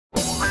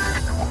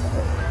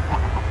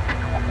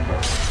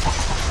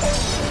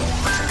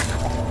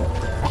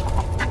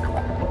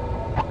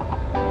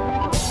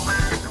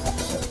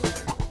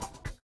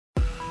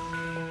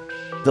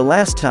The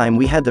last time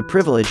we had the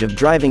privilege of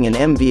driving an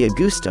MV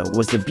Agusta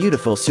was the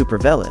beautiful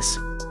Superveloce.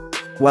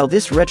 While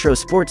this retro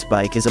sports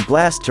bike is a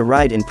blast to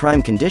ride in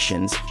prime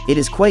conditions, it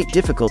is quite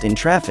difficult in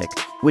traffic,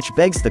 which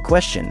begs the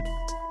question,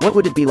 what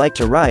would it be like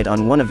to ride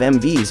on one of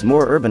MV's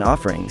more urban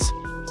offerings?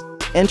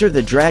 Enter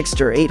the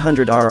Dragster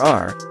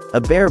 800RR,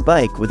 a bare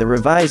bike with a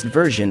revised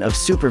version of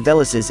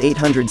Superveloce's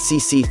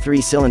 800cc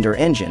 3-cylinder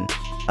engine,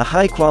 a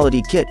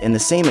high-quality kit and the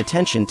same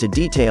attention to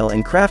detail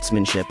and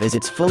craftsmanship as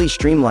its fully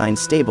streamlined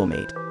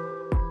stablemate.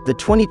 The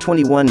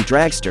 2021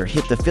 Dragster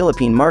hit the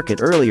Philippine market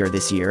earlier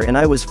this year, and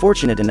I was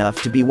fortunate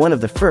enough to be one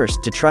of the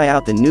first to try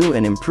out the new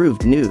and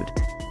improved Nude.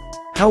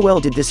 How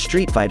well did this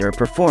streetfighter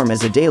perform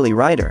as a daily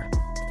rider?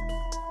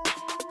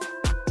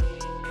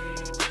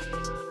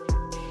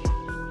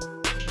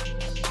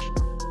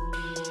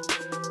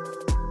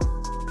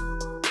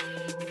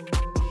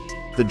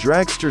 The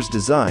Dragster's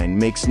design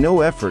makes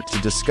no effort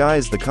to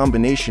disguise the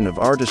combination of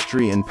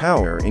artistry and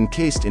power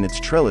encased in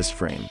its trellis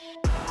frame.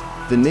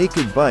 The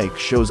naked bike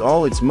shows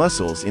all its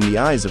muscles in the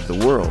eyes of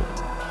the world.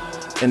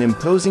 An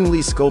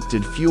imposingly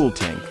sculpted fuel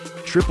tank,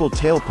 triple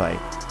tailpipe,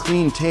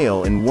 clean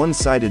tail and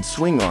one-sided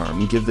swing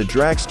arm give the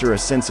Dragster a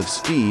sense of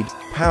speed,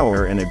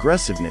 power and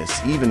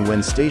aggressiveness even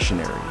when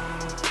stationary.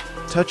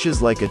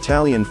 Touches like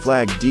Italian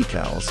flag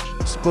decals,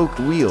 spoked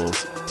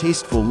wheels,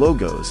 tasteful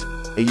logos,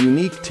 a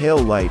unique tail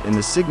light and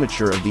the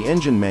signature of the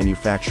engine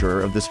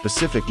manufacturer of the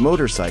specific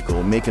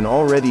motorcycle make an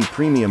already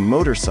premium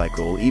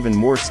motorcycle even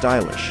more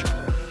stylish.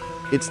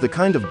 It's the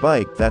kind of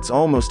bike that's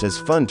almost as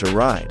fun to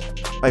ride.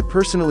 I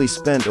personally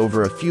spent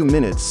over a few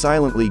minutes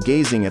silently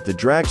gazing at the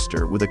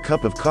Dragster with a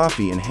cup of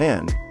coffee in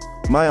hand,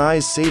 my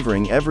eyes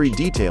savoring every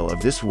detail of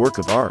this work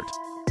of art.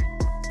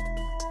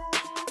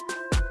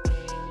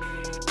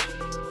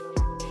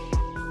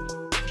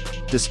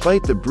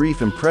 Despite the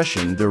brief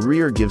impression the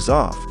rear gives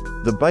off,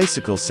 the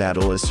bicycle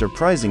saddle is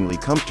surprisingly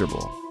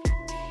comfortable.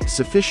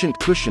 Sufficient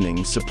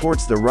cushioning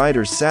supports the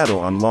rider's saddle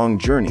on long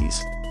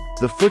journeys.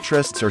 The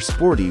footrests are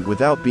sporty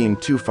without being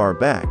too far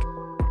back,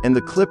 and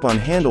the clip-on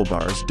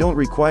handlebars don't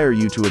require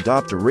you to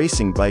adopt a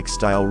racing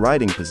bike-style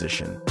riding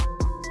position.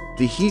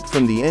 The heat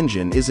from the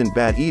engine isn't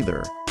bad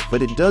either,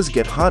 but it does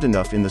get hot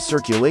enough in the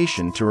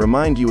circulation to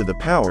remind you of the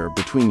power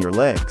between your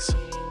legs.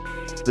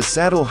 The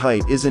saddle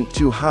height isn't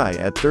too high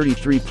at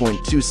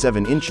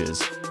 33.27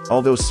 inches,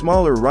 although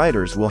smaller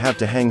riders will have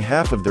to hang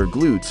half of their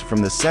glutes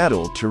from the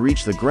saddle to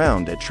reach the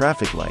ground at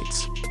traffic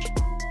lights.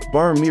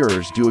 Bar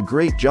mirrors do a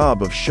great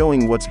job of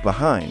showing what's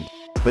behind,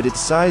 but its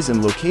size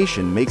and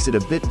location makes it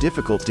a bit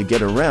difficult to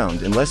get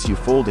around unless you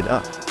fold it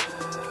up.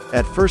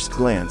 At first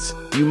glance,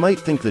 you might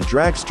think the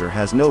Dragster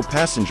has no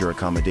passenger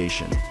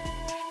accommodation.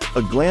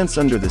 A glance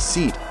under the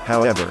seat,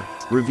 however,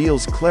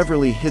 reveals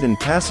cleverly hidden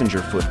passenger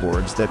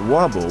footboards that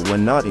wobble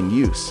when not in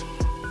use.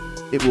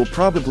 It will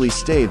probably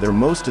stay there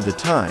most of the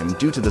time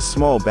due to the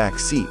small back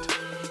seat.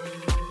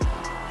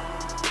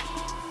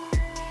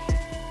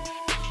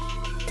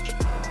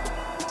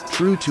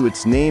 True to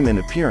its name and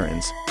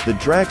appearance, the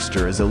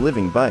Dragster is a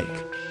living bike.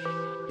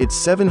 Its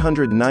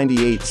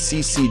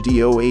 798cc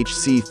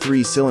DOHC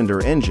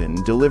 3-cylinder engine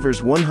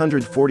delivers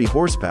 140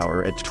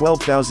 horsepower at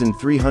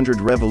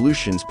 12,300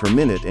 revolutions per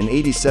minute and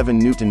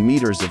 87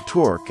 Nm of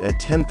torque at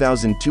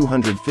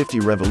 10,250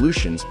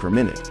 revolutions per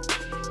minute.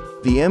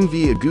 The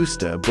MV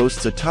Agusta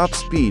boasts a top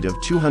speed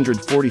of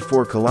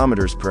 244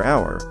 km per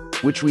hour,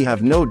 which we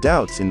have no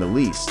doubts in the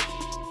least.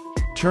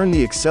 Turn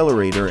the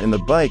accelerator and the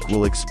bike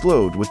will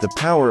explode with the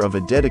power of a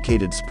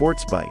dedicated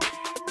sports bike.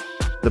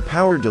 The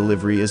power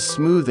delivery is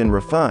smooth and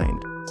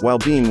refined, while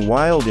being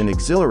wild and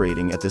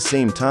exhilarating at the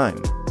same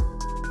time.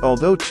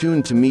 Although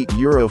tuned to meet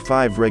Euro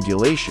 5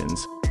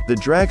 regulations, the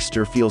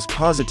Dragster feels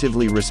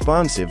positively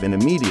responsive and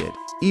immediate,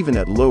 even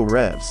at low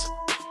revs.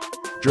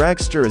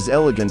 Dragster is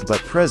elegant but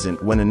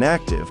present when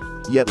inactive,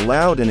 yet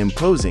loud and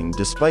imposing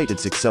despite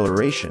its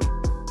acceleration.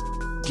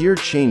 Gear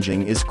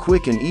changing is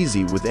quick and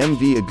easy with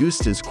MV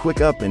Agusta's quick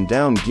up and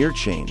down gear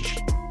change.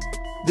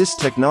 This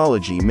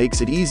technology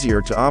makes it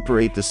easier to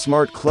operate the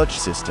smart clutch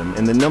system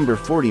and the number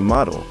 40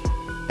 model,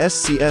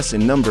 SCS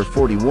and number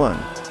 41,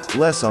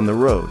 less on the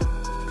road.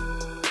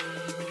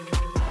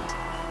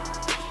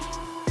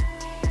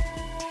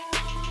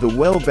 The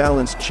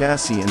well-balanced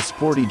chassis and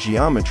sporty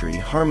geometry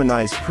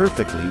harmonize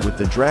perfectly with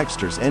the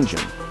Dragster's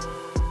engine.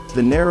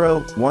 The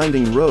narrow,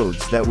 winding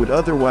roads that would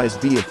otherwise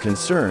be of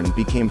concern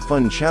became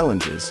fun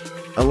challenges,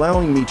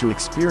 allowing me to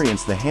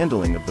experience the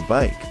handling of the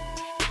bike.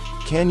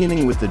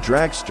 Canyoning with the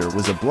Dragster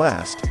was a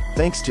blast,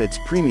 thanks to its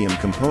premium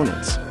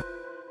components.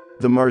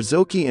 The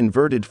Marzocchi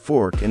inverted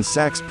fork and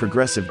Sachs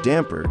progressive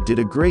damper did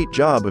a great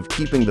job of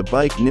keeping the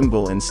bike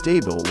nimble and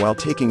stable while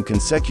taking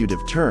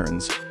consecutive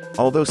turns,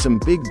 although some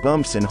big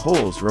bumps and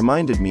holes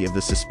reminded me of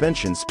the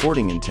suspension's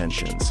sporting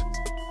intentions.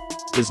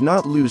 Does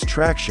not lose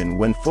traction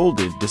when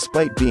folded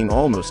despite being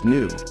almost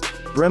new.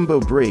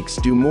 Brembo brakes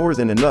do more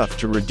than enough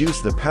to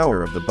reduce the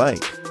power of the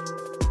bike.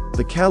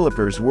 The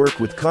calipers work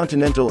with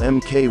Continental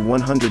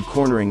MK100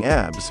 cornering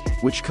ABS,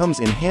 which comes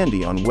in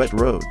handy on wet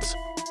roads.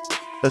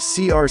 A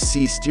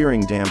CRC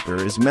steering damper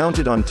is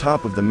mounted on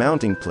top of the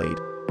mounting plate,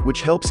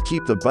 which helps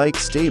keep the bike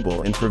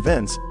stable and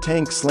prevents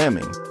tank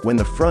slamming when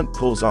the front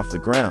pulls off the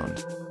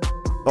ground.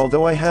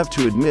 Although I have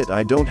to admit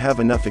I don't have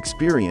enough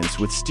experience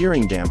with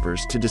steering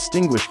dampers to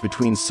distinguish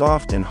between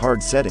soft and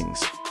hard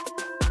settings.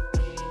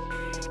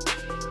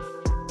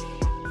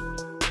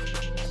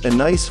 A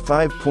nice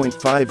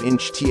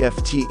 5.5-inch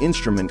TFT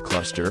instrument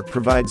cluster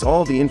provides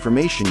all the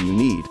information you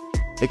need,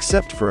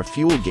 except for a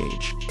fuel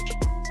gauge.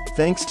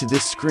 Thanks to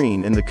this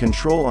screen and the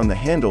control on the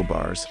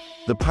handlebars,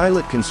 the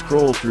pilot can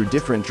scroll through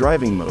different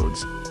driving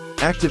modes,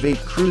 activate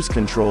cruise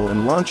control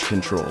and launch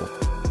control,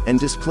 and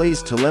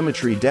displays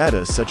telemetry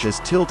data such as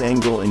tilt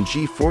angle and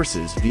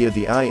G-forces via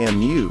the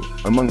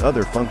IMU, among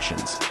other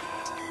functions.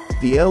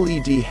 The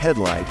LED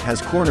headlight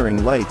has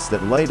cornering lights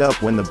that light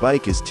up when the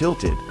bike is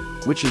tilted,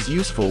 which is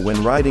useful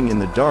when riding in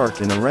the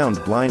dark and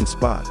around blind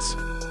spots.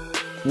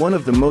 One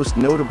of the most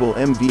notable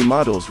MV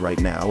models right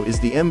now is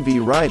the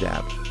MV Ride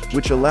app,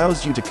 which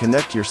allows you to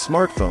connect your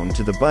smartphone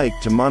to the bike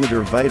to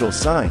monitor vital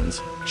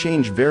signs,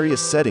 change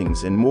various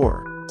settings and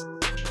more.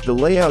 The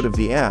layout of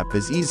the app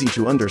is easy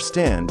to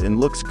understand and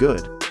looks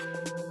good.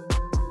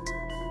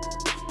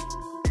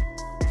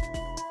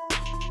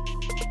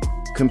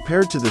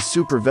 Compared to the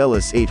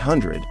Superveloce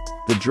 800,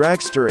 the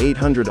Dragster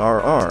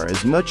 800RR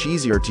is much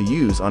easier to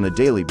use on a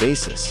daily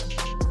basis.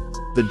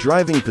 The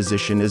driving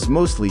position is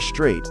mostly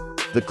straight,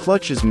 the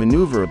clutch is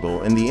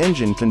maneuverable and the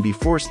engine can be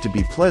forced to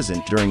be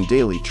pleasant during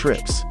daily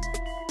trips.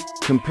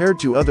 Compared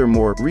to other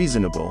more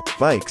reasonable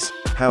bikes,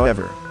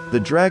 however, the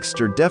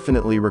Dragster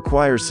definitely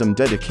requires some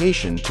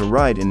dedication to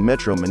ride in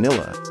Metro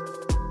Manila.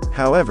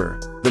 However,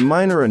 the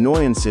minor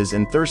annoyances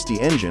and thirsty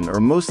engine are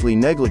mostly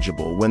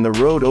negligible when the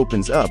road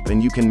opens up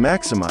and you can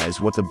maximize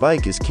what the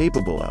bike is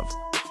capable of.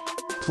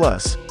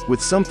 Plus,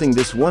 with something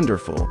this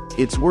wonderful,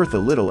 it's worth a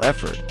little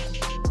effort.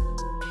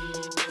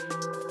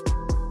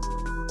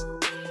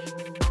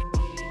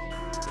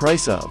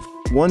 Price of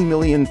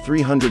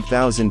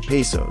 1,300,000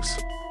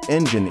 pesos.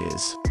 Engine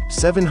is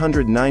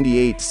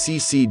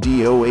 798cc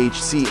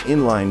DOHC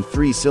inline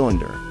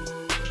 3-cylinder.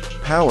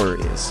 Power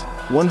is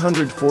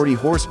 140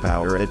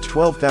 horsepower at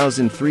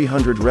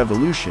 12,300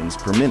 revolutions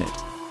per minute.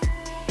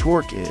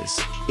 Torque is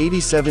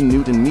 87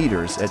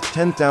 Newton-meters at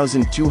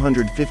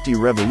 10,250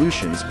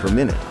 revolutions per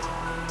minute.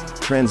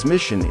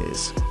 Transmission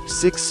is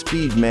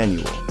 6-speed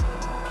manual.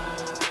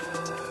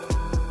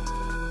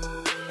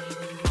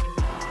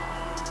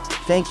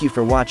 Thank you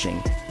for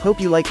watching. Hope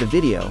you liked the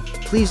video.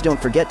 Please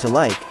don't forget to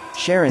like,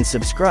 share and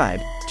subscribe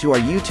to our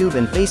YouTube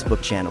and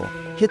Facebook channel.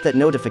 Hit that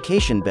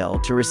notification bell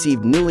to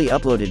receive newly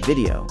uploaded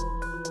video.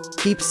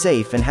 Keep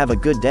safe and have a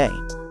good day.